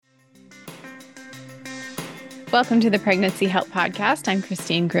Welcome to the Pregnancy Help Podcast. I'm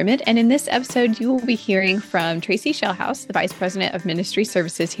Christine Grimmett, and in this episode, you will be hearing from Tracy Shellhouse, the Vice President of Ministry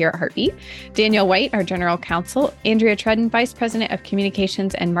Services here at Heartbeat, Daniel White, our General Counsel, Andrea Trudden, Vice President of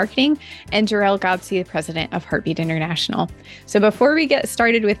Communications and Marketing, and Jarrell Godsey, the President of Heartbeat International. So before we get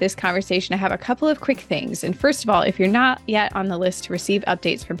started with this conversation, I have a couple of quick things. And first of all, if you're not yet on the list to receive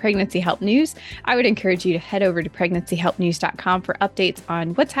updates from Pregnancy Help News, I would encourage you to head over to pregnancyhelpnews.com for updates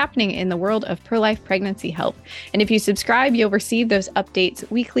on what's happening in the world of pro-life pregnancy help. And if you subscribe, you'll receive those updates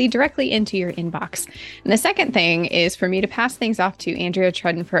weekly directly into your inbox. And the second thing is for me to pass things off to Andrea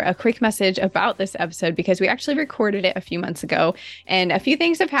Trudden for a quick message about this episode, because we actually recorded it a few months ago. And a few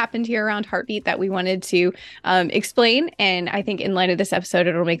things have happened here around Heartbeat that we wanted to explain. And I think in light of this episode,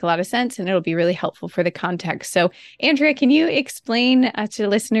 it'll make a lot of sense and it'll be really helpful for the context. So Andrea, can you explain to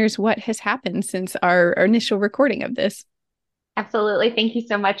listeners what has happened since our initial recording of this? Absolutely. Thank you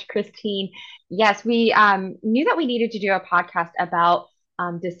so much, Christine. Yes, we knew that we needed to do a podcast about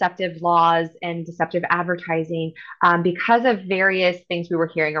deceptive laws and deceptive advertising because of various things we were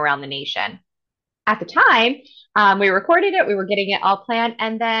hearing around the nation. At the time, we recorded it, we were getting it all planned,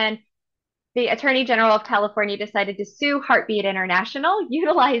 and then the Attorney General of California decided to sue Heartbeat International,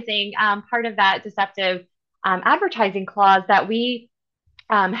 utilizing part of that deceptive advertising clause that we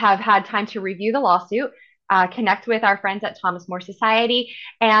have had time to review the lawsuit, connect with our friends at Thomas More Society,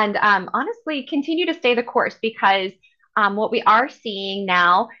 and honestly continue to stay the course, because what we are seeing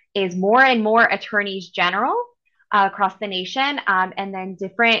now is more and more attorneys general across the nation, and then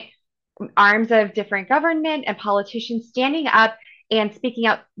different arms of different government and politicians standing up and speaking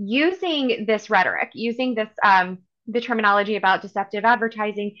out, using this rhetoric, using this the terminology about deceptive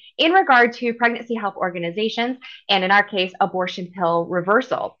advertising in regard to pregnancy help organizations, and in our case, abortion pill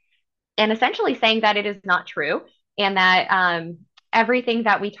reversal, and essentially saying that it is not true, and that everything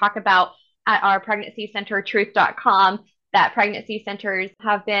that we talk about at our pregnancy center truth.com, that pregnancy centers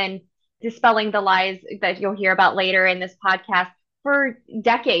have been dispelling the lies that you'll hear about later in this podcast for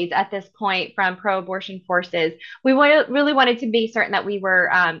decades at this point from pro-abortion forces. We really wanted to be certain that we were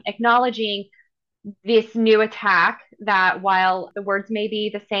acknowledging this new attack, that while the words may be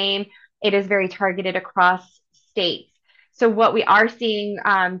the same, it is very targeted across states. So what we are seeing,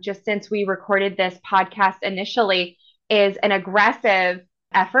 just since we recorded this podcast initially, is an aggressive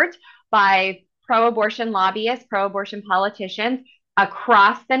effort by pro-abortion lobbyists, pro-abortion politicians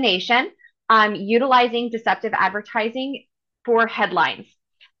across the nation, utilizing deceptive advertising for headlines.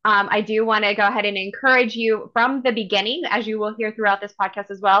 I do want to go ahead and encourage you from the beginning, as you will hear throughout this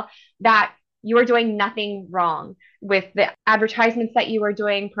podcast as well, that you are doing nothing wrong with the advertisements that you are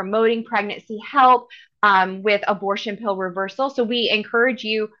doing, promoting pregnancy help, with abortion pill reversal. So we encourage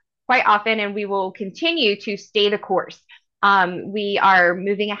you quite often, and we will continue to stay the course. We are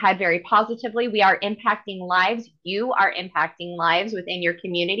moving ahead very positively. We are impacting lives. You are impacting lives within your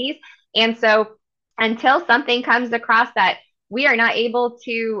communities. And so until something comes across that we are not able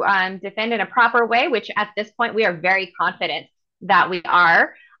to defend in a proper way, which at this point we are very confident that we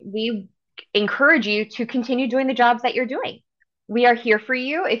are, we encourage you to continue doing the jobs that you're doing. We are here for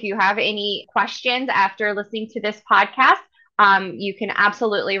you. If you have any questions after listening to this podcast, you can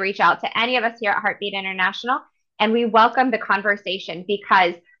absolutely reach out to any of us here at Heartbeat International, and we welcome the conversation,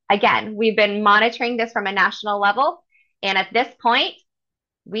 because, again, we've been monitoring this from a national level, and at this point,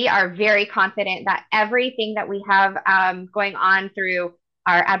 we are very confident that everything that we have going on through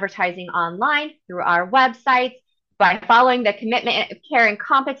our advertising online, through our websites, by following the commitment of care and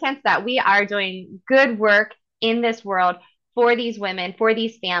competence, that we are doing good work in this world for these women, for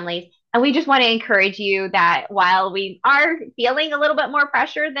these families. And we just want to encourage you that while we are feeling a little bit more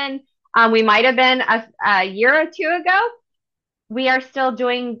pressure than we might have been a year or two ago, we are still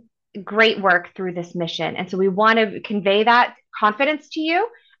doing great work through this mission. And so we want to convey that confidence to you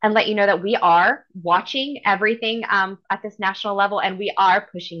and let you know that we are watching everything at this national level, and we are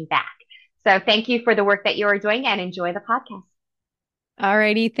pushing back. So thank you for the work that you are doing, and enjoy the podcast. All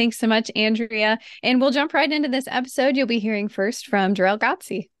righty. Thanks so much, Andrea. And we'll jump right into this episode. You'll be hearing first from Jarrell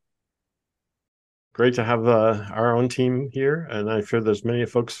Godsey. Great to have our own team here. And I'm sure there's many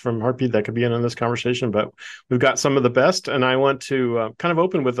folks from Heartbeat that could be in on this conversation, but we've got some of the best. And I want to kind of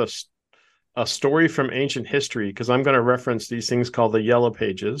open with a story from ancient history, because I'm going to reference these things called the Yellow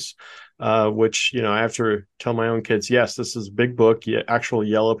Pages, which, I have to tell my own kids, yes, this is a big book, actual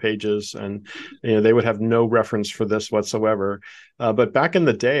Yellow Pages, and they would have no reference for this whatsoever. But back in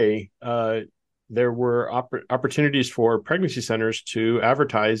the day, there were opportunities for pregnancy centers to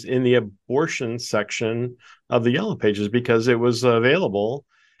advertise in the abortion section of the Yellow Pages because it was available.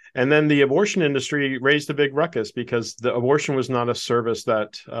 And then the abortion industry raised a big ruckus because the abortion was not a service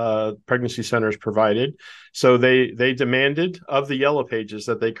that pregnancy centers provided. So they demanded of the Yellow Pages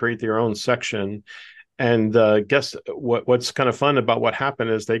that they create their own section. And guess what's kind of fun about what happened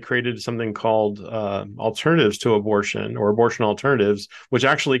is they created something called alternatives to abortion, or abortion alternatives, which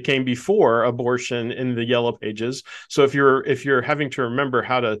actually came before abortion in the Yellow Pages. So if you're having to remember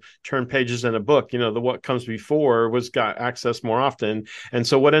how to turn pages in a book, the what comes before was got access more often. And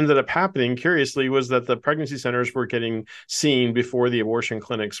so what ended up happening, curiously, was that the pregnancy centers were getting seen before the abortion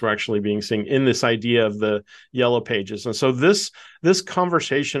clinics were actually being seen in this idea of the Yellow Pages. And so this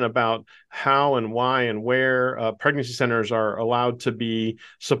conversation about how and why and where pregnancy centers are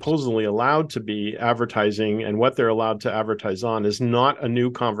supposedly allowed to be advertising, and what they're allowed to advertise on, is not a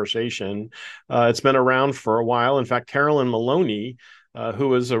new conversation. It's been around for a while. In fact, Carolyn Maloney, who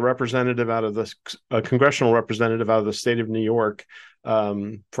was a congressional representative out of the state of New York,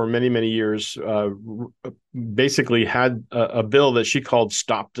 for many, many years, basically had a bill that she called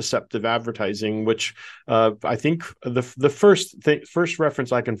Stop Deceptive Advertising, which I think the first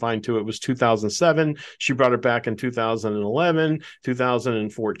reference I can find to it was 2007. She brought it back in 2011,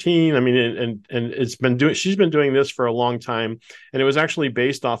 2014. I mean, and she's been doing this for a long time. And it was actually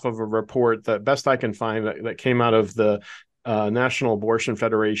based off of a report that, best I can find, that came out of the National Abortion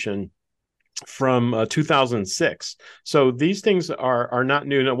Federation from 2006. So these things are not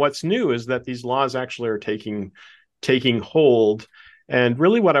new. Now, what's new is that these laws actually are taking hold. And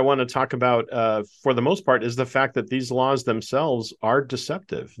really what I want to talk about for the most part is the fact that these laws themselves are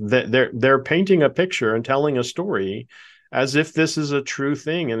deceptive. They're painting a picture and telling a story as if this is a true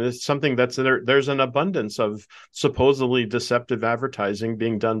thing, and it's something there's an abundance of supposedly deceptive advertising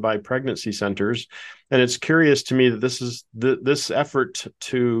being done by pregnancy centers. And it's curious to me that this effort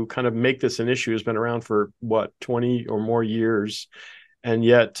to kind of make this an issue has been around for 20 or more years, and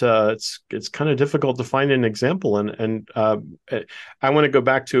yet it's kind of difficult to find an example. And I want to go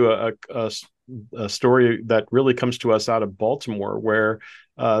back to a story that really comes to us out of Baltimore, where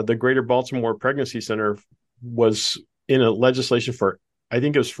the Greater Baltimore Pregnancy Center was in a legislation for, I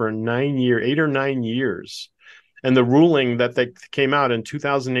think it was for 8 or 9 years. And the ruling that they came out in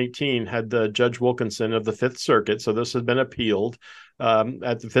 2018 had the Judge Wilkinson of the Fifth Circuit, so this has been appealed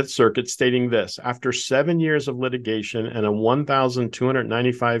at the Fifth Circuit, stating this: after 7 years of litigation and a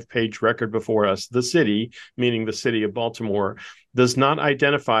 1,295-page record before us, the city, meaning the city of Baltimore, does not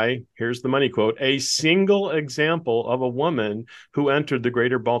identify, here's the money quote, a single example of a woman who entered the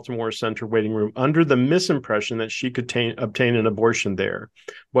Greater Baltimore Center waiting room under the misimpression that she could obtain an abortion there.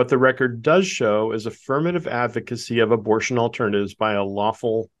 What the record does show is affirmative advocacy of abortion alternatives by a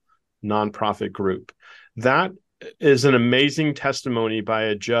lawful nonprofit group. That is an amazing testimony by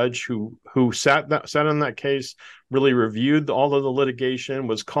a judge who sat on that case, really reviewed all of the litigation,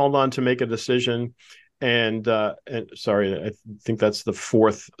 was called on to make a decision. And sorry, I think that's the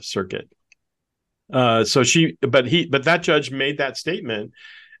Fourth Circuit. But that judge made that statement,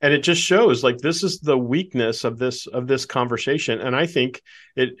 and it just shows, like, this is the weakness of this conversation. And I think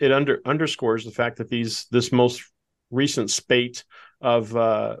it underscores the fact that this most recent spate of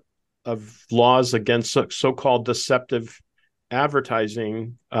laws against so-called deceptive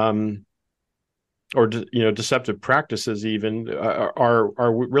advertising, or deceptive practices even,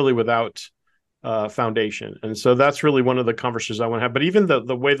 are really without foundation. And so that's really one of the conversations I want to have. But even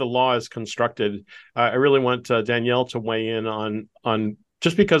the way the law is constructed, I really want Danielle to weigh in on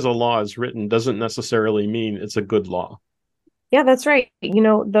just because a law is written doesn't necessarily mean it's a good law. Yeah, that's right.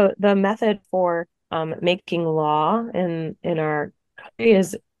 The method for making law in our country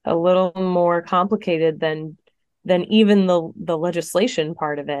is a little more complicated than even the legislation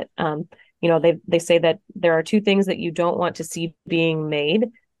part of it. They say that there are two things that you don't want to see being made: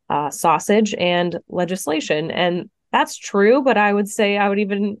 sausage and legislation. And that's true, but I would say I would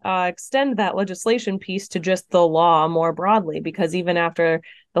even extend that legislation piece to just the law more broadly, because even after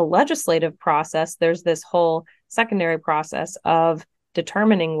the legislative process, there's this whole secondary process of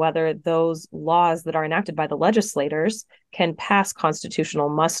determining whether those laws that are enacted by the legislators can pass constitutional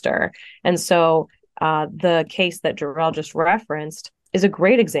muster. And so the case that Jarrell just referenced is a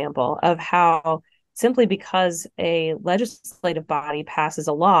great example of how simply because a legislative body passes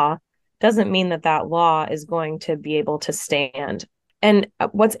a law doesn't mean that law is going to be able to stand. And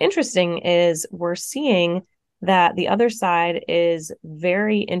what's interesting is we're seeing that the other side is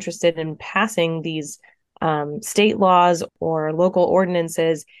very interested in passing these state laws or local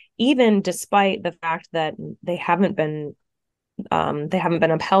ordinances, even despite the fact that they haven't been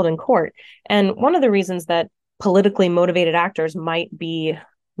upheld in court. And one of the reasons that politically motivated actors might be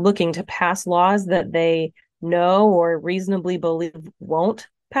looking to pass laws that they know or reasonably believe won't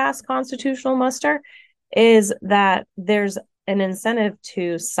pass constitutional muster is that there's an incentive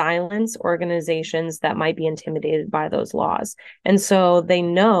to silence organizations that might be intimidated by those laws. And so they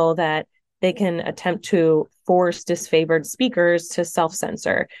know that they can attempt to force disfavored speakers to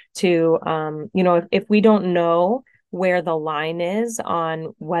self-censor, to, if we don't know where the line is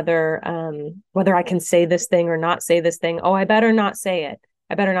on whether I can say this thing or not say this thing, I better not say it.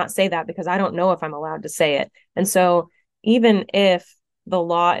 I better not say that because I don't know if I'm allowed to say it. And so even if the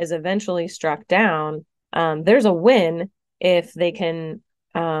law is eventually struck down, there's a win if they can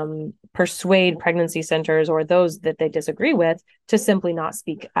persuade pregnancy centers or those that they disagree with to simply not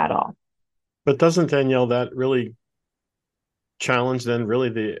speak at all. But doesn't, Danielle, that really challenge then really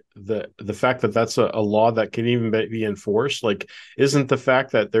the fact that that's a law that can even be enforced? Like, isn't the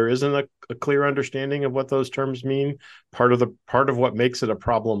fact that there isn't a clear understanding of what those terms mean part of what makes it a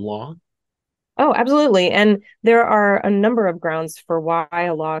problem law? Oh, absolutely. And there are a number of grounds for why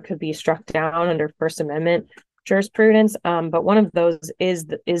a law could be struck down under First Amendment jurisprudence. But one of those is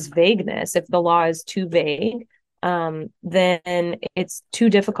vagueness. If the law is too vague, then it's too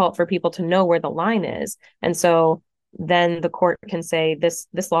difficult for people to know where the line is. And so then the court can say this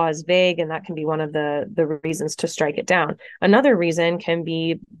law is vague, and that can be one of the reasons to strike it down. Another reason can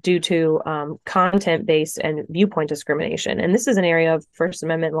be due to content-based and viewpoint discrimination. And this is an area of First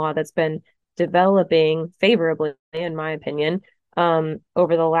Amendment law that's been developing favorably, in my opinion, over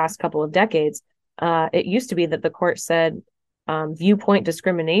the last couple of decades. It used to be that the court said viewpoint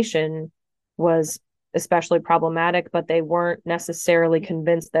discrimination was especially problematic, but they weren't necessarily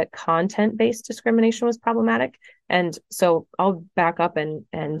convinced that content-based discrimination was problematic. And so I'll back up and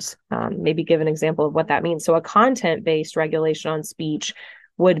maybe give an example of what that means. So a content-based regulation on speech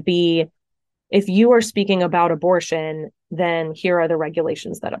would be, if you are speaking about abortion, then here are the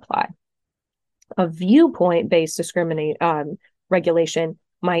regulations that apply. A viewpoint-based regulation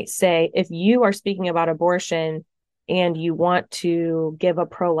might say, if you are speaking about abortion and you want to give a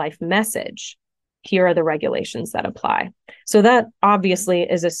pro-life message, here are the regulations that apply. So that obviously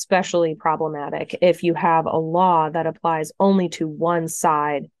is especially problematic if you have a law that applies only to one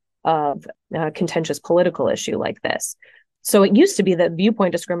side of a contentious political issue like this. So it used to be that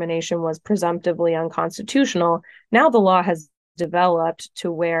viewpoint discrimination was presumptively unconstitutional. Now the law has developed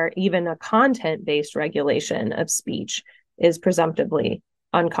to where even a content-based regulation of speech is presumptively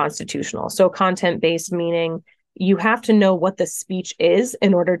unconstitutional. So content-based meaning you have to know what the speech is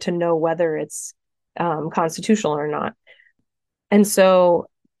in order to know whether it's constitutional or not. And so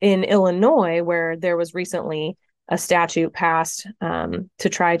in Illinois, where there was recently a statute passed to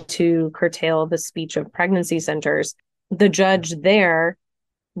try to curtail the speech of pregnancy centers, the judge there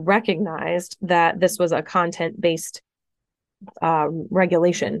recognized that this was a content-based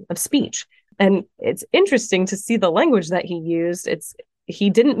regulation of speech. And it's interesting to see the language that he used. He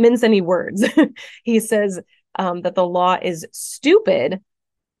didn't mince any words. He says that the law is stupid.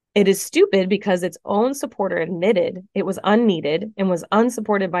 It is stupid because its own supporter admitted it was unneeded and was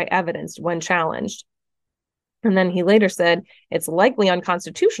unsupported by evidence when challenged. And then he later said it's likely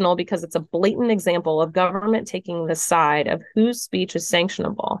unconstitutional because it's a blatant example of government taking the side of whose speech is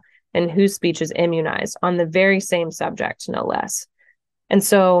sanctionable and whose speech is immunized on the very same subject, no less. And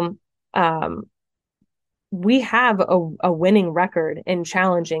so we have a winning record in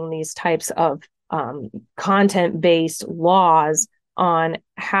challenging these types of content-based laws on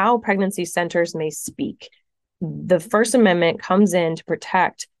how pregnancy centers may speak. The First Amendment comes in to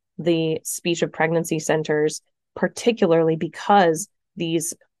protect the speech of pregnancy centers, particularly because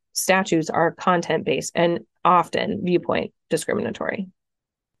these statutes are content-based and often viewpoint discriminatory.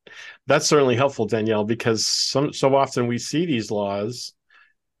 That's certainly helpful, Danielle, because so often we see these laws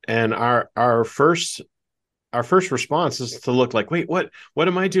and our first response is to look like, wait, what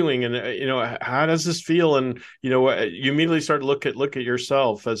am I doing? And, how does this feel? And, you immediately start to look at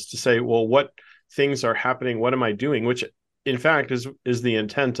yourself as to say, well, what things are happening? What am I doing? Which in fact is the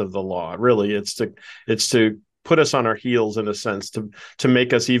intent of the law. Really, it's to put us on our heels in a sense, to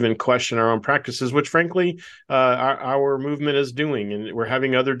make us even question our own practices, which frankly, our movement is doing. And we're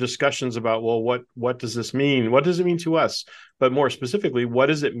having other discussions about, well, what does this mean? What does it mean to us? But more specifically, what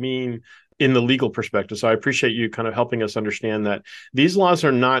does it mean in the legal perspective? So I appreciate you kind of helping us understand that these laws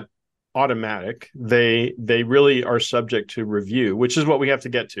are not automatic. They really are subject to review, which is what we have to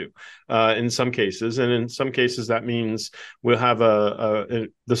get to in some cases. And in some cases, that means we'll have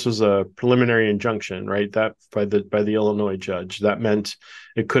this was a preliminary injunction, right? That by the Illinois judge. That meant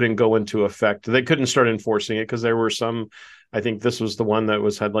it couldn't go into effect. They couldn't start enforcing it because there were some I think this was the one that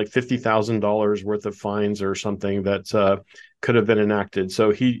had like $50,000 worth of fines or something that could have been enacted.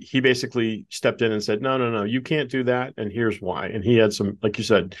 So he basically stepped in and said, no, you can't do that, and here's why. And he had some, like you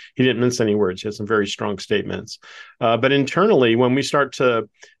said, he didn't mince any words. He had some very strong statements. But internally, when we start to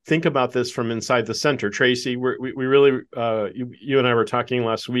think about this from inside the center, Tracy, we really, you and I were talking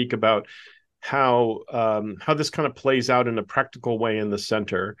last week about how this kind of plays out in a practical way in the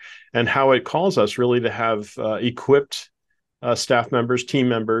center, and how it calls us really to have equipped staff members, team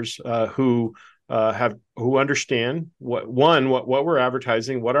members who understand what we're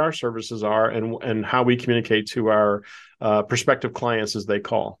advertising, what our services are, and how we communicate to our prospective clients as they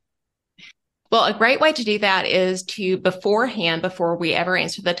call. Well, a great way to do that is to beforehand, before we ever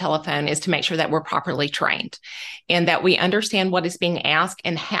answer the telephone, is to make sure that we're properly trained and that we understand what is being asked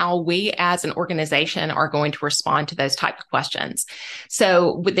and how we as an organization are going to respond to those type of questions.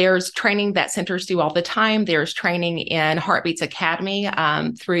 So there's training that centers do all the time. There's training in Heartbeats Academy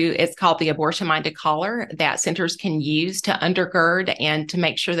it's called the Abortion Minded Caller, that centers can use to undergird and to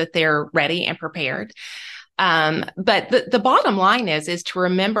make sure that they're ready and prepared. But the bottom line is to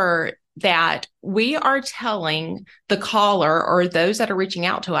remember that we are telling the caller or those that are reaching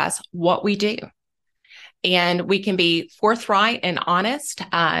out to us what we do. And we can be forthright and honest.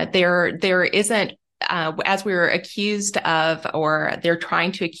 There isn't, as we were accused of, or they're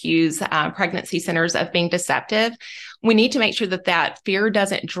trying to accuse pregnancy centers of being deceptive, we need to make sure that fear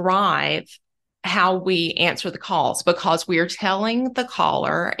doesn't drive how we answer the calls, because we are telling the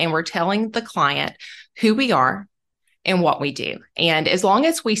caller and we're telling the client who we are and what we do. And as long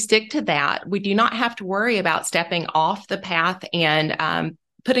as we stick to that, we do not have to worry about stepping off the path and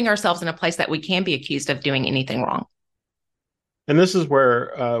putting ourselves in a place that we can be accused of doing anything wrong. And this is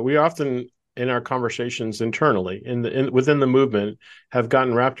where we often, in our conversations internally, within the movement, have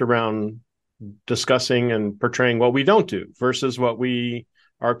gotten wrapped around discussing and portraying what we don't do versus what we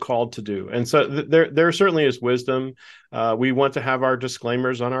are called to do. And so there certainly is wisdom. We want to have our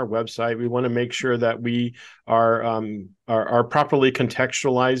disclaimers on our website. We want to make sure that we are properly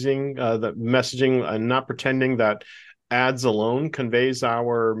contextualizing the messaging and not pretending that ads alone conveys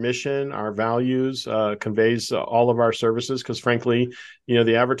our mission, our values, conveys all of our services. Because frankly,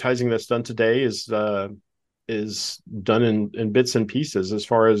 the advertising that's done today is done in bits and pieces as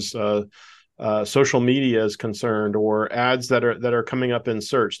far as social media is concerned, or ads that are coming up in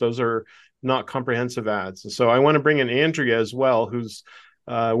search. Those are not comprehensive ads. So I want to bring in Andrea as well, who's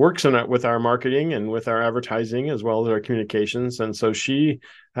works with our marketing and with our advertising as well as our communications. And so she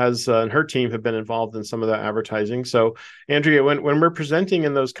has and her team have been involved in some of that advertising. So Andrea, when we're presenting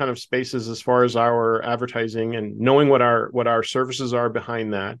in those kind of spaces as far as our advertising and knowing what our services are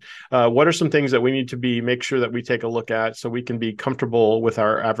behind that, what are some things that we need to make sure that we take a look at so we can be comfortable with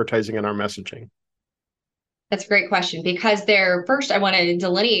our advertising and our messaging? That's a great question, because first I want to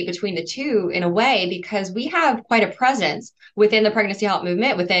delineate between the two in a way, because we have quite a presence within the pregnancy help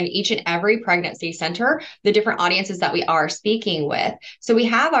movement, within each and every pregnancy center, the different audiences that we are speaking with. So we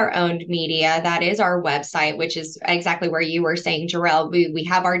have our own media. That is our website, which is exactly where you were saying, Jarrell, we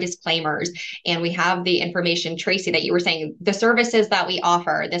have our disclaimers and we have the information, Tracy, that you were saying, the services that we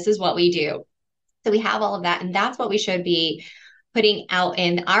offer, this is what we do. So we have all of that, and that's what we should be putting out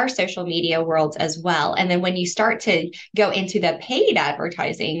in our social media worlds as well. And then when you start to go into the paid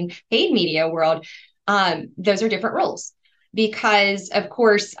advertising, paid media world, those are different rules, because of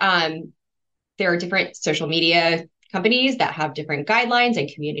course, there are different social media companies that have different guidelines and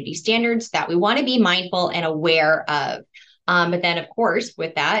community standards that we want to be mindful and aware of. But then, of course,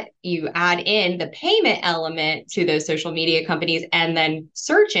 with that, you add in the payment element to those social media companies and then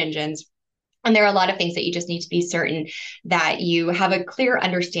search engines. And there are a lot of things that you just need to be certain that you have a clear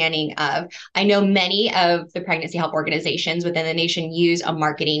understanding of. I know many of the pregnancy help organizations within the nation use a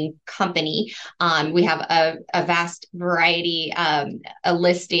marketing company. We have a vast variety, a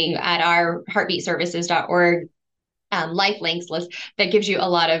listing at our heartbeatservices.org life links list that gives you a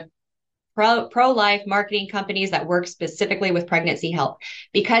lot of pro-life marketing companies that work specifically with pregnancy help,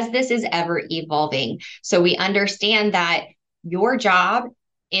 because this is ever evolving. So we understand that your job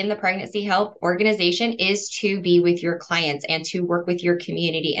in the pregnancy help organization is to be with your clients and to work with your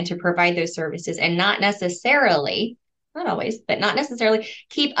community and to provide those services, and not necessarily, not always, but not necessarily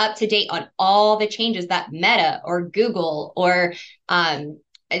keep up to date on all the changes that Meta or Google or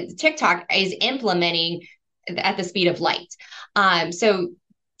TikTok is implementing at the speed of light. So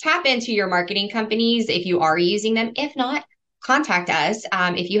tap into your marketing companies if you are using them. If not, contact us.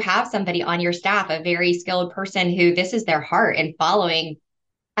 If you have somebody on your staff, a very skilled person who this is their heart and following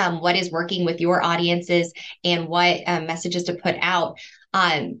what is working with your audiences and what messages to put out.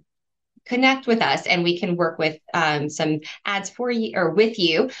 connect with us and we can work with some ads for you or with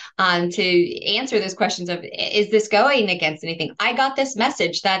you to answer those questions of, is this going against anything? I got this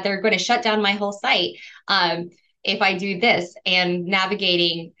message that they're going to shut down my whole site if I do this, and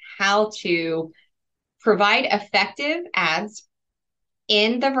navigating how to provide effective ads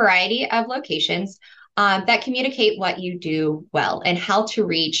in the variety of locations that communicate what you do well and how to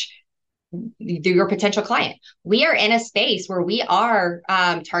reach your potential client. We are in a space where we are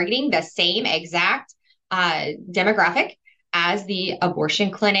targeting the same exact demographic as the abortion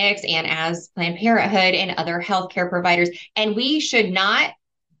clinics and as Planned Parenthood and other healthcare providers. And we should not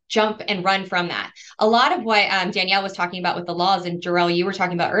jump and run from that. A lot of what Danielle was talking about with the laws, and Jarrell, you were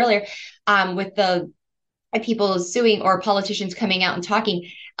talking about earlier, with the people suing or politicians coming out and talking,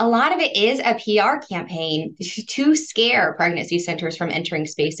 a lot of it is a PR campaign to scare pregnancy centers from entering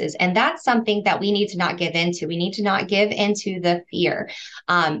spaces. And that's something that we need to not give into. We need to not give into the fear.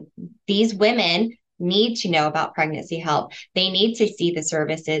 These women need to know about pregnancy help. They need to see the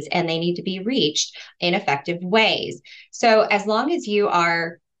services and they need to be reached in effective ways. So as long as you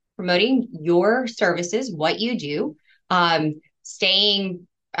are promoting your services, what you do, staying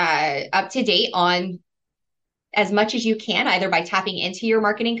up to date on as much as you can, either by tapping into your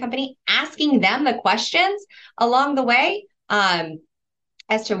marketing company, asking them the questions along the way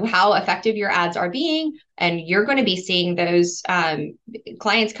as to how effective your ads are being. And you're going to be seeing those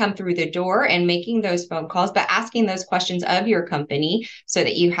clients come through the door and making those phone calls, but asking those questions of your company so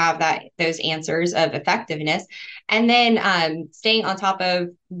that you have those answers of effectiveness. And then staying on top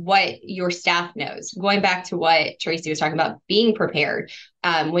of what your staff knows. Going back to what Tracy was talking about, being prepared.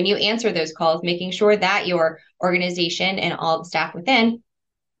 When you answer those calls, making sure that your organization and all the staff within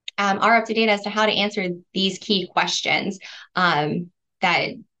are up to date as to how to answer these key questions that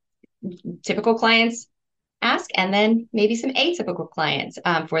typical clients ask, and then maybe some atypical clients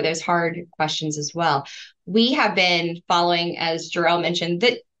for those hard questions as well. We have been following, as Jarrell mentioned,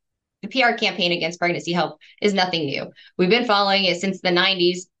 that the PR campaign against pregnancy help is nothing new. We've been following it since the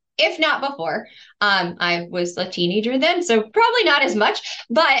 90s, if not before. I was a teenager then, so probably not as much,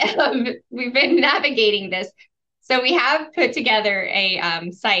 but we've been navigating this. So we have put together a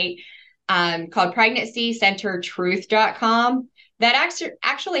site called pregnancycentertruth.com that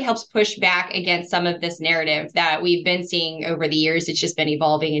actually helps push back against some of this narrative that we've been seeing over the years. It's just been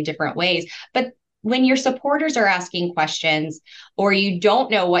evolving in different ways. But when your supporters are asking questions, or you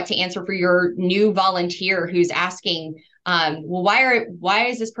don't know what to answer for your new volunteer who's asking, well, why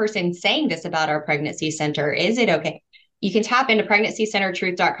is this person saying this about our pregnancy center? Is it okay? You can tap into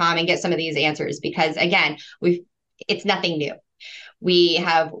pregnancycentertruth.com and get some of these answers, because again, it's nothing new. We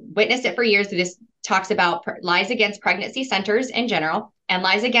have witnessed it for years. This talks about lies against pregnancy centers in general and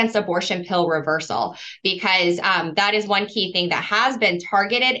lies against abortion pill reversal, because that is one key thing that has been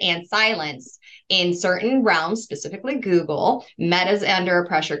targeted and silenced in certain realms, specifically Google. Meta's under a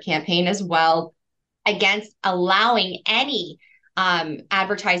pressure campaign as well against allowing any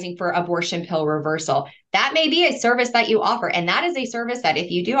advertising for abortion pill reversal. That may be a service that you offer. And that is a service that if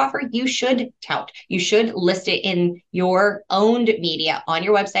you do offer, you should tout. You should list it in your owned media, on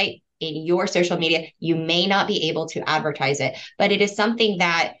your website, in your social media. You may not be able to advertise it, but it is something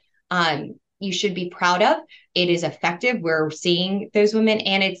that you should be proud of. It is effective. We're seeing those women,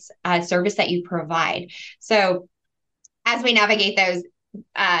 and it's a service that you provide. So as we navigate those,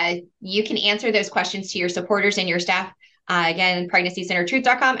 you can answer those questions to your supporters and your staff. Again,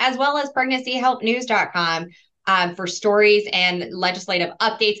 pregnancycentertruth.com, as well as pregnancyhelpnews.com for stories and legislative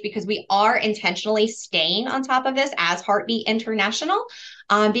updates, because we are intentionally staying on top of this as Heartbeat International,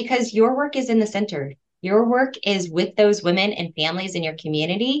 because your work is in the center. Your work is with those women and families in your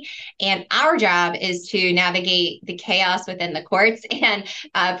community. And our job is to navigate the chaos within the courts and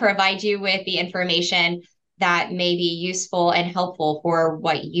provide you with the information that may be useful and helpful for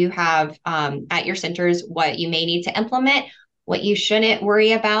what you have at your centers, what you may need to implement, what you shouldn't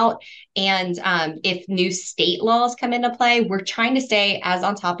worry about. And if new state laws come into play, we're trying to stay as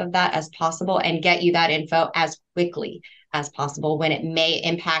on top of that as possible and get you that info as quickly as possible when it may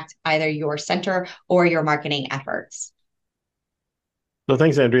impact either your center or your marketing efforts. So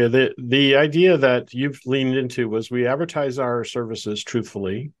thanks, Andrea. The idea that you've leaned into was we advertise our services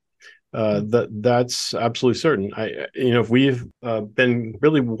truthfully. That's absolutely certain. If we've been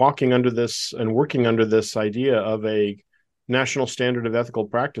really walking under this and working under this idea of a national standard of ethical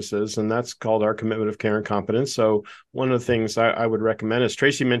practices, and that's called our commitment of care and competence. So one of the things I would recommend, as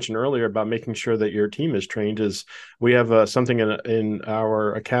Tracy mentioned earlier about making sure that your team is trained, is we have something in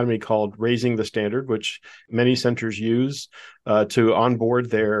our academy called Raising the Standard, which many centers use to onboard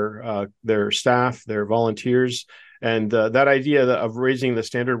their staff, their volunteers. And that idea of raising the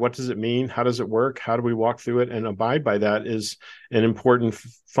standard, what does it mean? How does it work? How do we walk through it and abide by that is an important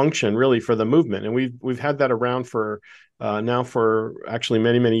function really for the movement. And we've had that around for now for actually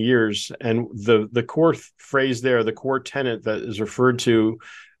many, many years. And the core phrase there, the core tenet that is referred to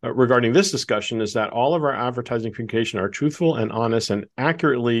regarding this discussion is that all of our advertising communication are truthful and honest and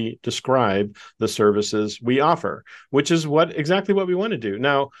accurately describe the services we offer, which is exactly what we want to do.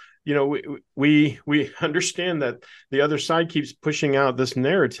 Now, we understand that the other side keeps pushing out this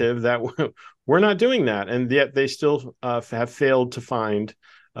narrative that we're not doing that, and yet they still have failed to find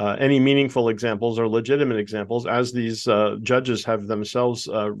any meaningful examples or legitimate examples, as these judges have themselves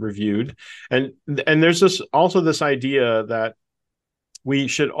reviewed. And there's also this idea that we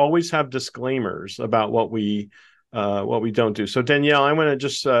should always have disclaimers about what we don't do. So Danielle, I want to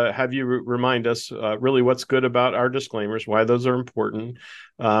just have you remind us really what's good about our disclaimers, why those are important,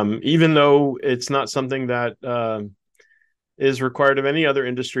 even though it's not something that is required of any other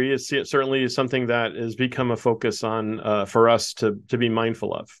industry. It certainly is something that has become a focus on for us to be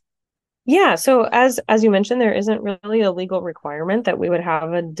mindful of. Yeah. So as you mentioned, there isn't really a legal requirement that we would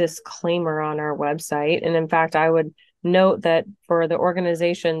have a disclaimer on our website. And in fact, I would note that for the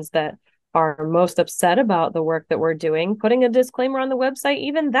organizations that are most upset about the work that we're doing, putting a disclaimer on the website,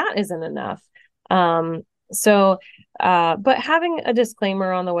 even that isn't enough. But having a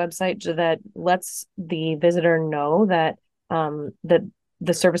disclaimer on the website that lets the visitor know that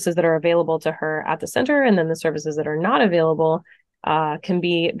the services that are available to her at the center and then the services that are not available can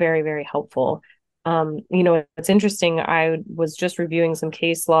be very, very helpful. It's interesting. I was just reviewing some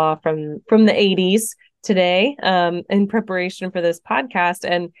case law from the 80s today in preparation for this podcast.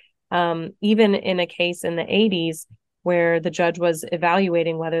 And even in a case in the 80s where the judge was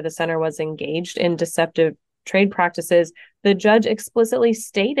evaluating whether the center was engaged in deceptive trade practices, the judge explicitly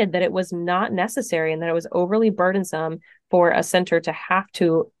stated that it was not necessary and that it was overly burdensome for a center to have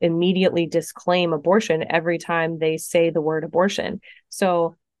to immediately disclaim abortion every time they say the word abortion.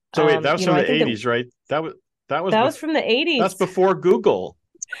 So wait, that was from the 80s, right? That was from the 80s. That's before Google.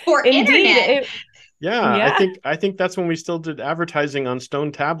 For internet. Yeah, I think that's when we still did advertising on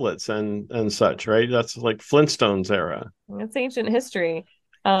stone tablets and such, right? That's like Flintstones era. It's ancient history.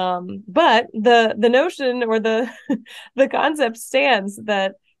 But the notion or the concept stands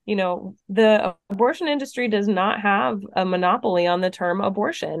that, the abortion industry does not have a monopoly on the term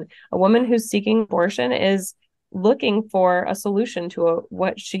abortion. A woman who's seeking abortion is looking for a solution to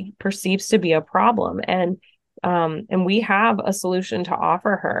what she perceives to be a problem. And we have a solution to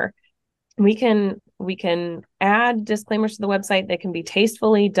offer her. We can add disclaimers to the website that can be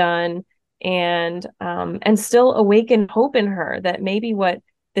tastefully done and still awaken hope in her that maybe what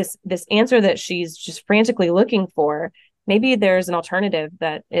this answer that she's just frantically looking for, maybe there's an alternative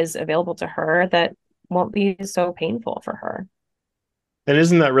that is available to her that won't be so painful for her. And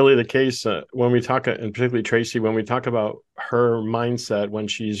isn't that really the case when we talk, and particularly Tracy, when we talk about her mindset when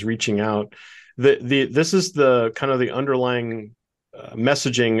she's reaching out? This is the kind of the underlying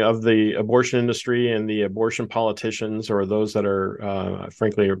messaging of the abortion industry and the abortion politicians, or those that are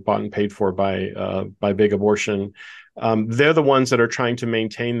frankly are bought and paid for by big abortion. They're the ones that are trying to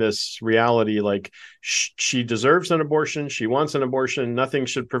maintain this reality, like she deserves an abortion, she wants an abortion, nothing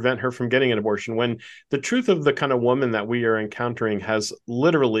should prevent her from getting an abortion, when the truth of the kind of woman that we are encountering has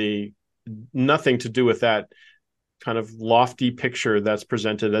literally nothing to do with that kind of lofty picture that's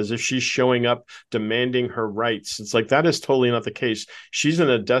presented as if she's showing up demanding her rights. It's like, that is totally not the case. She's in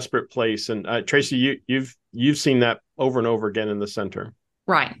a desperate place. And Tracy, you've seen that over and over again in the center.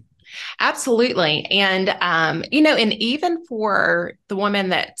 Right. Absolutely. And, and even for the woman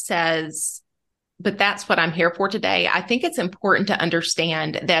that says, but that's what I'm here for today, I think it's important to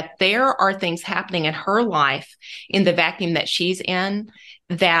understand that there are things happening in her life in the vacuum that she's in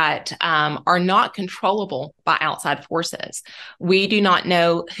that are not controllable by outside forces. We do not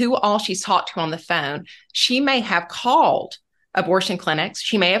know who all she's talked to on the phone. She may have called abortion clinics.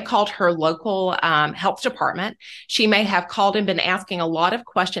 She may have called her local health department. She may have called and been asking a lot of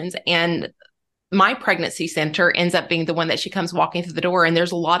questions. And my pregnancy center ends up being the one that she comes walking through the door. And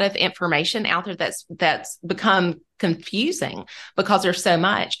there's a lot of information out there that's become confusing because there's so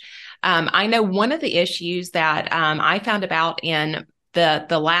much. I know one of the issues that I found about in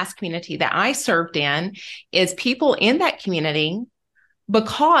the last community that I served in is people in that community,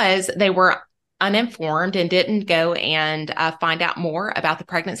 because they were uninformed and didn't go and find out more about the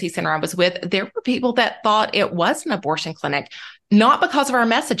pregnancy center I was with, there were people that thought it was an abortion clinic, not because of our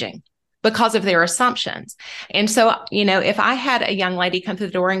messaging, because of their assumptions. And so, if I had a young lady come through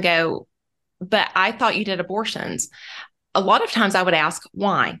the door and go, but I thought you did abortions, a lot of times I would ask,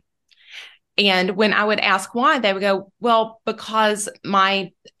 why? And when I would ask why, they would go, well, because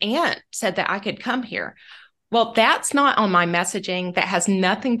my aunt said that I could come here. Well, that's not on my messaging. That has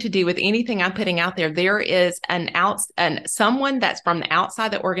nothing to do with anything I'm putting out there. There is someone that's from the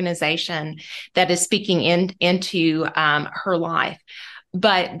outside the organization that is speaking into her life.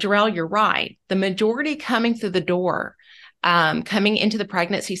 But Jarrell, you're right. The majority coming through the door, coming into the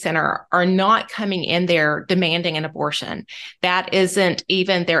pregnancy center, are not coming in there demanding an abortion. That isn't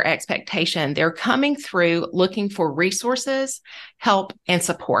even their expectation. They're coming through looking for resources, help, and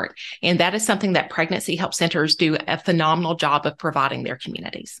support. And that is something that pregnancy help centers do a phenomenal job of providing their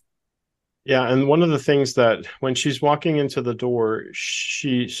communities. Yeah. And one of the things that when she's walking into the door,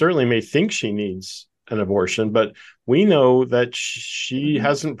 she certainly may think she needs an abortion, but we know that she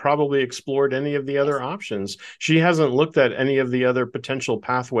hasn't probably explored any of the other options. She hasn't looked at any of the other potential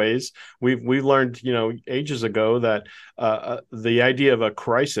pathways. We've learned, ages ago that the idea of a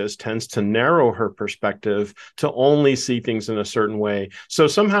crisis tends to narrow her perspective to only see things in a certain way. So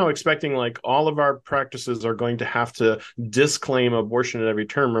somehow expecting like all of our practices are going to have to disclaim abortion at every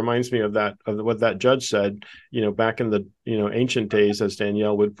turn reminds me of what that judge said, back in the ancient days, as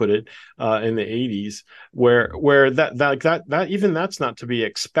Danielle would put it, in the 80s, where that even that's not to be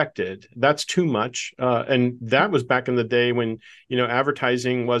expected. That's too much. And that was back in the day when,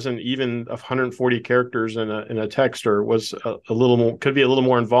 advertising wasn't even 140 characters in a text, or was a little more, could be a little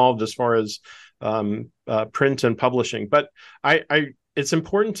more involved as far as print and publishing. But it's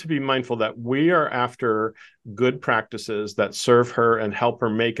important to be mindful that we are after good practices that serve her and help her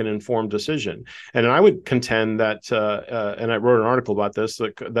make an informed decision. And I would contend that, and I wrote an article about this,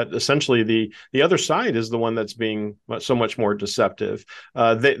 that essentially the other side is the one that's being so much more deceptive.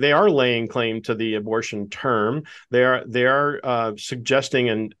 They are laying claim to the abortion term. They are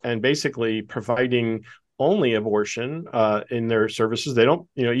suggesting and basically providing only abortion in their services. They don't,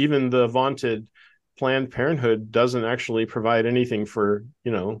 even the vaunted Planned Parenthood doesn't actually provide anything for,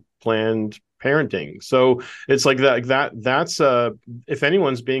 planned parenting. So it's like that's if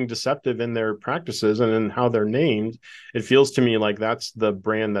anyone's being deceptive in their practices and in how they're named, it feels to me like that's the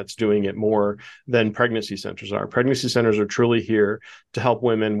brand that's doing it more than pregnancy centers are. Pregnancy centers are truly here to help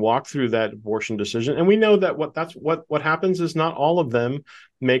women walk through that abortion decision. And we know that what happens is not all of them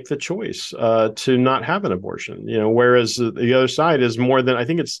make the choice to not have an abortion, whereas the other side is more than, I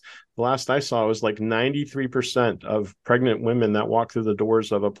think it's, the last I saw was like 93% of pregnant women that walk through the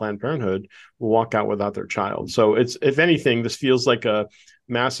doors of a Planned Parenthood will walk out without their child. So it's, if anything, this feels like a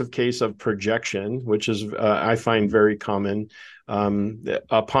massive case of projection, which is, I find very common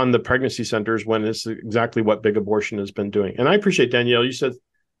upon the pregnancy centers, when it's exactly what big abortion has been doing. And I appreciate, Danielle, you said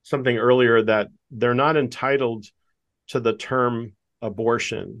something earlier that they're not entitled to the term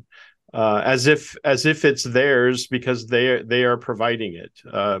abortion, as if it's theirs because they are providing it.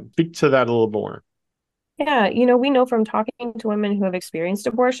 Speak to that a little more. Yeah, we know from talking to women who have experienced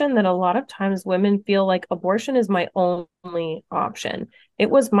abortion that a lot of times women feel like abortion is my only option. It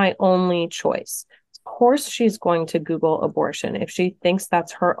was my only choice. Of course, she's going to Google abortion if she thinks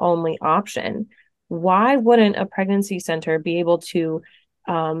that's her only option. Why wouldn't a pregnancy center be able to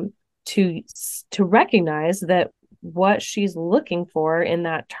recognize that what she's looking for in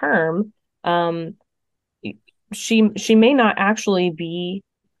that term, she may not actually be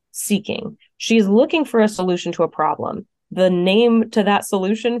seeking. She's looking for a solution to a problem. The name to that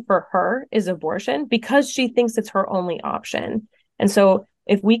solution for her is abortion because she thinks it's her only option. And so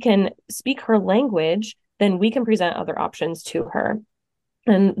if we can speak her language, then we can present other options to her.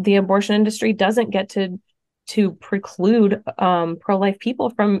 And the abortion industry doesn't get to preclude pro-life people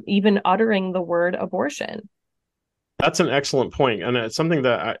from even uttering the word abortion. That's an excellent point. And it's something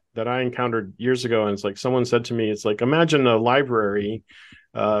that I encountered years ago. And it's like someone said to me, it's like, imagine a library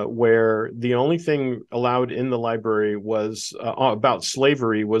where the only thing allowed in the library was about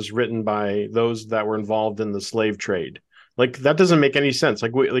slavery was written by those that were involved in the slave trade. Like, that doesn't make any sense.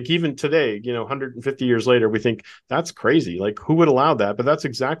 Like even today, 150 years later, we think that's crazy. Like, who would allow that? But that's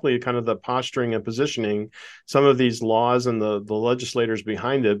exactly kind of the posturing and positioning some of these laws and the legislators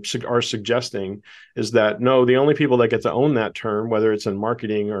behind it are suggesting, is that no, the only people that get to own that term, whether it's in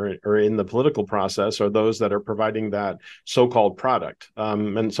marketing or in the political process, are those that are providing that so-called product.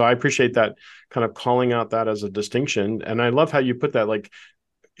 And so I appreciate that kind of calling out that as a distinction. And I love how you put that, like,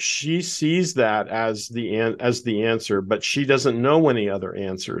 she sees that as the answer, but she doesn't know any other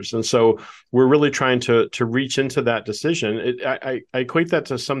answers. And so we're really trying to reach into that decision. I equate that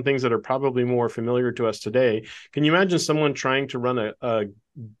to some things that are probably more familiar to us today. Can you imagine someone trying to run a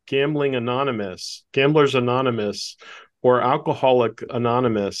Gamblers Anonymous, or Alcoholic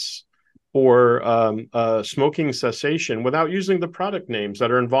Anonymous or smoking cessation without using the product names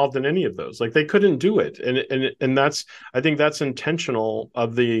that are involved in any of those. Like they couldn't do it, and that's, I think that's intentional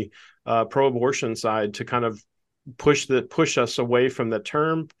of the pro-abortion side to kind of push us away from the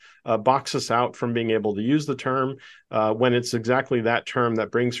term, box us out from being able to use the term, when it's exactly that term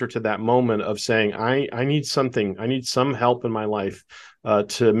that brings her to that moment of saying, I need something, I need some help in my life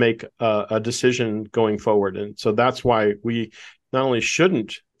to make a decision going forward. And so that's why we not only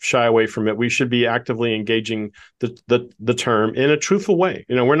shouldn't shy away from it, we should be actively engaging the term in a truthful way.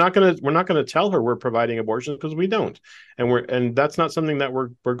 You know, we're not gonna tell her we're providing abortions, because we don't, and that's not something that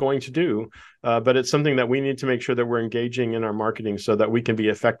we're going to do. But it's something that we need to make sure that we're engaging in our marketing so that we can be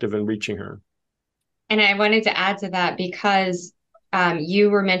effective in reaching her. And I wanted to add to that because you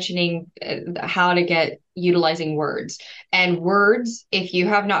were mentioning how to get utilizing words, and words, if you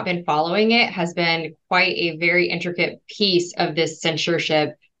have not been following it, has been quite a very intricate piece of this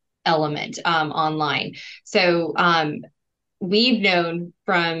censorship element online. So we've known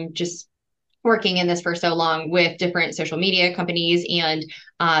from just working in this for so long with different social media companies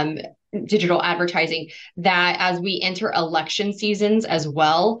and digital advertising that as we enter election seasons as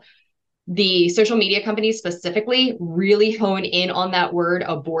well, the social media companies specifically really hone in on that word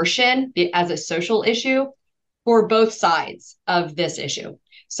abortion as a social issue for both sides of this issue.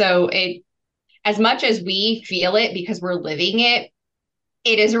 So it, as much as we feel it because we're living it,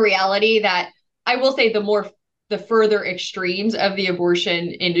 it is a reality that I will say the further extremes of the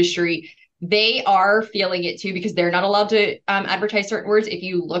abortion industry, they are feeling it too, because they're not allowed to advertise certain words. If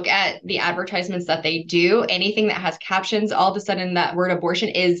you look at the advertisements that they do, anything that has captions, all of a sudden that word abortion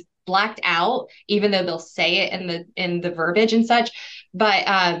is blacked out, even though they'll say it in the verbiage and such. But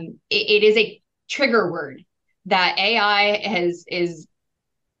it is a trigger word that AI is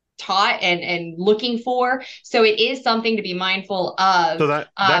taught and looking for. So it is something to be mindful of. So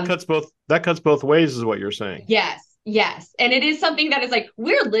that cuts both ways, is what you're saying. Yes. And it is something that is like,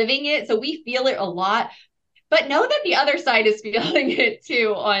 we're living it, so we feel it a lot. But know that the other side is feeling it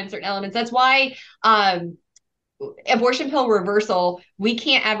too on certain elements. That's why abortion pill reversal, we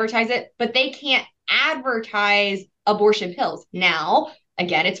can't advertise it, but they can't advertise abortion pills. Now,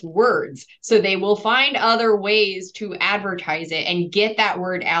 again, it's words. So they will find other ways to advertise it and get that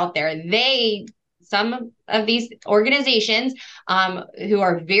word out there. Some of these organizations who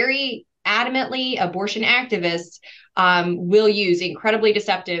are very adamantly abortion activists will use incredibly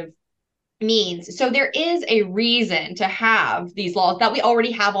deceptive means. So there is a reason to have these laws that we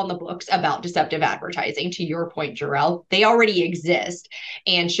already have on the books about deceptive advertising. To your point, Jarrell, they already exist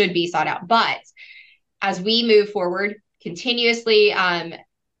and should be sought out. But as we move forward, continuously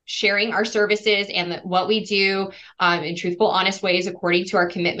sharing our services and what we do in truthful, honest ways, according to our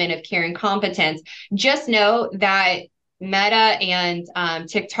commitment of care and competence, just know that Meta and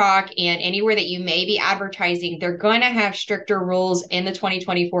TikTok and anywhere that you may be advertising, they're going to have stricter rules in the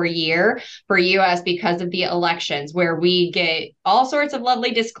 2024 year for US because of the elections, where we get all sorts of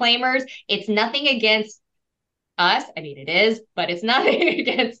lovely disclaimers. It's nothing against us. I mean, it is, but it's nothing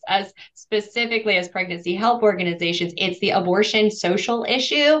against us specifically as pregnancy health organizations. It's the abortion social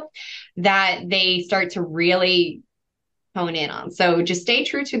issue that they start to really hone in on. So just stay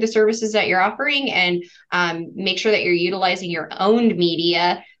true to the services that you're offering and make sure that you're utilizing your own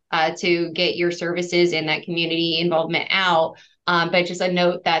media to get your services and that community involvement out. But just a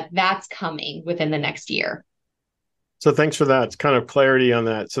note that that's coming within the next year. So thanks for that kind of clarity on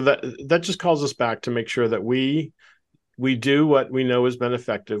that. So that just calls us back to make sure that we do what we know has been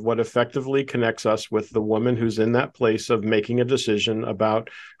effective, what effectively connects us with the woman who's in that place of making a decision about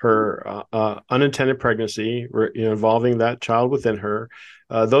her unintended pregnancy, involving that child within her.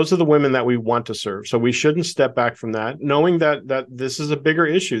 Those are the women that we want to serve. So we shouldn't step back from that, knowing that this is a bigger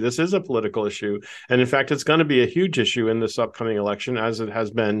issue. This is a political issue. And in fact, it's going to be a huge issue in this upcoming election, as it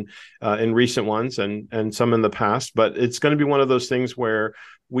has been in recent ones and some in the past. But it's going to be one of those things where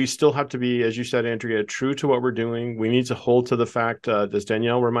we still have to be, as you said, Andrea, true to what we're doing. We need to hold to the fact, as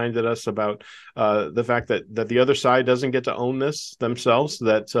Danielle reminded us about the fact that the other side doesn't get to own this themselves,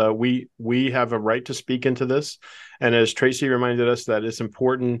 that we have a right to speak into this. And as Tracy reminded us, that it's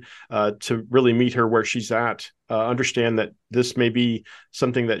important to really meet her where she's at, understand that this may be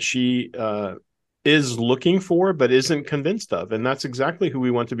something that she is looking for, but isn't convinced of. And that's exactly who we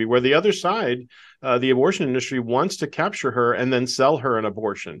want to be. Where the other side, the abortion industry, wants to capture her and then sell her an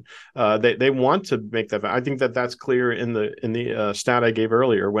abortion. They want to make that. I think that's clear in the stat I gave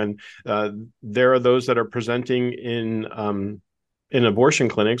earlier, when there are those that are presenting in abortion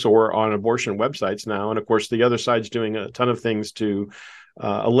clinics or on abortion websites now. And of course, the other side's doing a ton of things to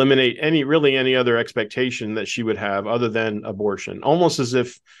eliminate any other expectation that she would have other than abortion, almost as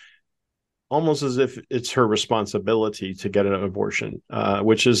if almost as if it's her responsibility to get an abortion,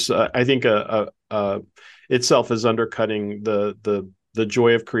 which is, I think, itself is undercutting the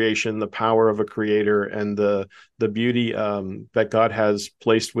joy of creation, the power of a creator, and the beauty that God has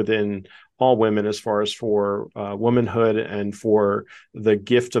placed within all women as far as for womanhood and for the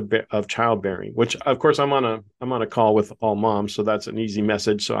gift of childbearing, which of course I'm on a call with all moms, so that's an easy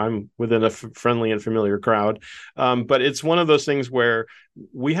message. So I'm within a friendly and familiar crowd. But it's one of those things where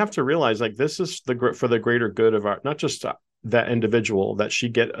we have to realize, like, this is for the greater good of our, not just that individual, that she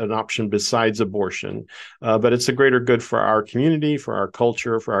get an option besides abortion, but it's a greater good for our community, for our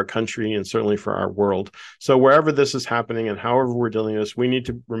culture, for our country, and certainly for our world. So wherever this is happening and however we're dealing with this, we need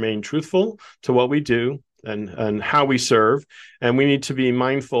to remain truthful to what we do and how we serve, and we need to be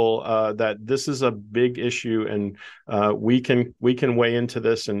mindful that this is a big issue, and we can weigh into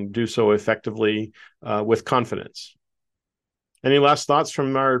this and do so effectively with confidence. Any last thoughts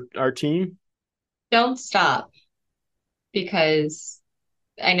from our team? Don't stop, because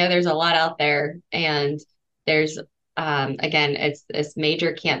I know there's a lot out there, and there's again, it's this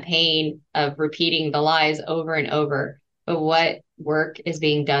major campaign of repeating the lies over and over. But what work is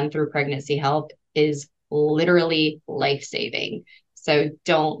being done through Pregnancy Help is literally life-saving. So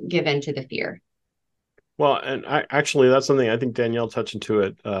don't give in to the fear. Well, and actually, that's something I think Danielle touched into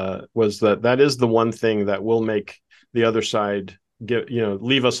it, was that is the one thing that will make the other side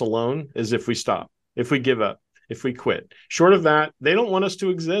leave us alone, is if we stop, if we give up, if we quit. Short of that, they don't want us to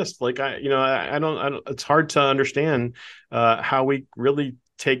exist. Like I don't. It's hard to understand how we really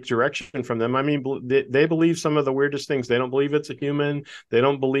take direction from them. I mean, they believe some of the weirdest things. They don't believe it's a human. They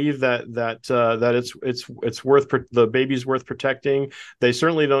don't believe that it's worth the baby's worth protecting. They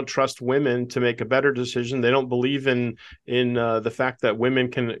certainly don't trust women to make a better decision. They don't believe in the fact that women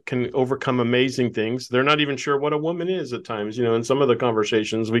can overcome amazing things. They're not even sure what a woman is at times. In some of the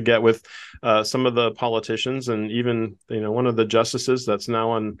conversations we get with some of the politicians, and even one of the justices that's now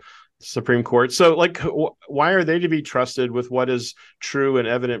on Supreme Court. So, like, why are they to be trusted with what is true and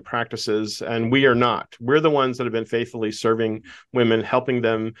evident practices, and we are not? We're the ones that have been faithfully serving women, helping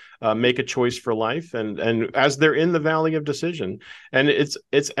them make a choice for life, and as they're in the valley of decision. And it's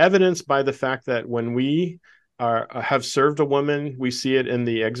evidenced by the fact that when we have served a woman, we see it in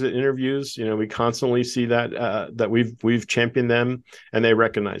the exit interviews. We constantly see that we've championed them, and they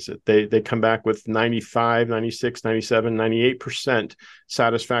recognize it. They come back with 95, 96, 97, 98%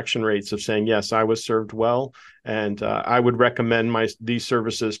 satisfaction rates of saying, yes, I was served well, and I would recommend these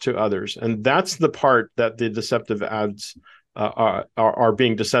services to others. And that's the part that the deceptive ads are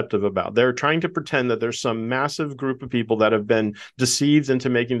being deceptive about. They're trying to pretend that there's some massive group of people that have been deceived into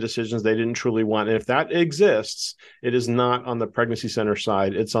making decisions they didn't truly want. And if that exists, it is not on the pregnancy center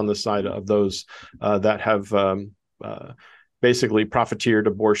side. It's on the side of those that have basically profiteered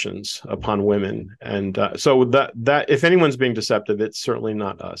abortions upon women. And so that if anyone's being deceptive, it's certainly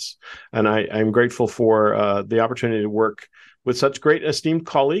not us. And I'm grateful for the opportunity to work with such great esteemed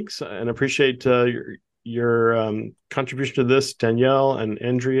colleagues, and appreciate your contribution to this, Danielle and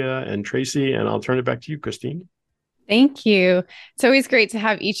Andrea and Tracy, and I'll turn it back to you, Christine. Thank you. It's always great to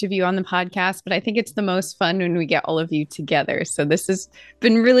have each of you on the podcast, but I think it's the most fun when we get all of you together. So this has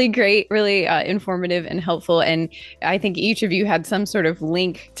been really great, really informative and helpful. And I think each of you had some sort of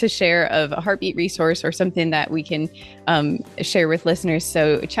link to share of a Heartbeat resource or something that we can share with listeners.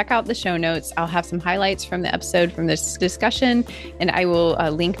 So check out the show notes. I'll have some highlights from the episode from this discussion, and I will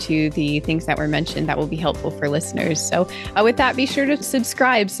link to the things that were mentioned that will be helpful for listeners. So with that, be sure to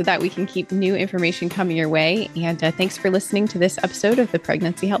subscribe so that we can keep new information coming your way. And thanks for listening to this episode of the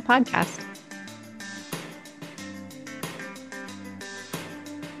Pregnancy Help Podcast.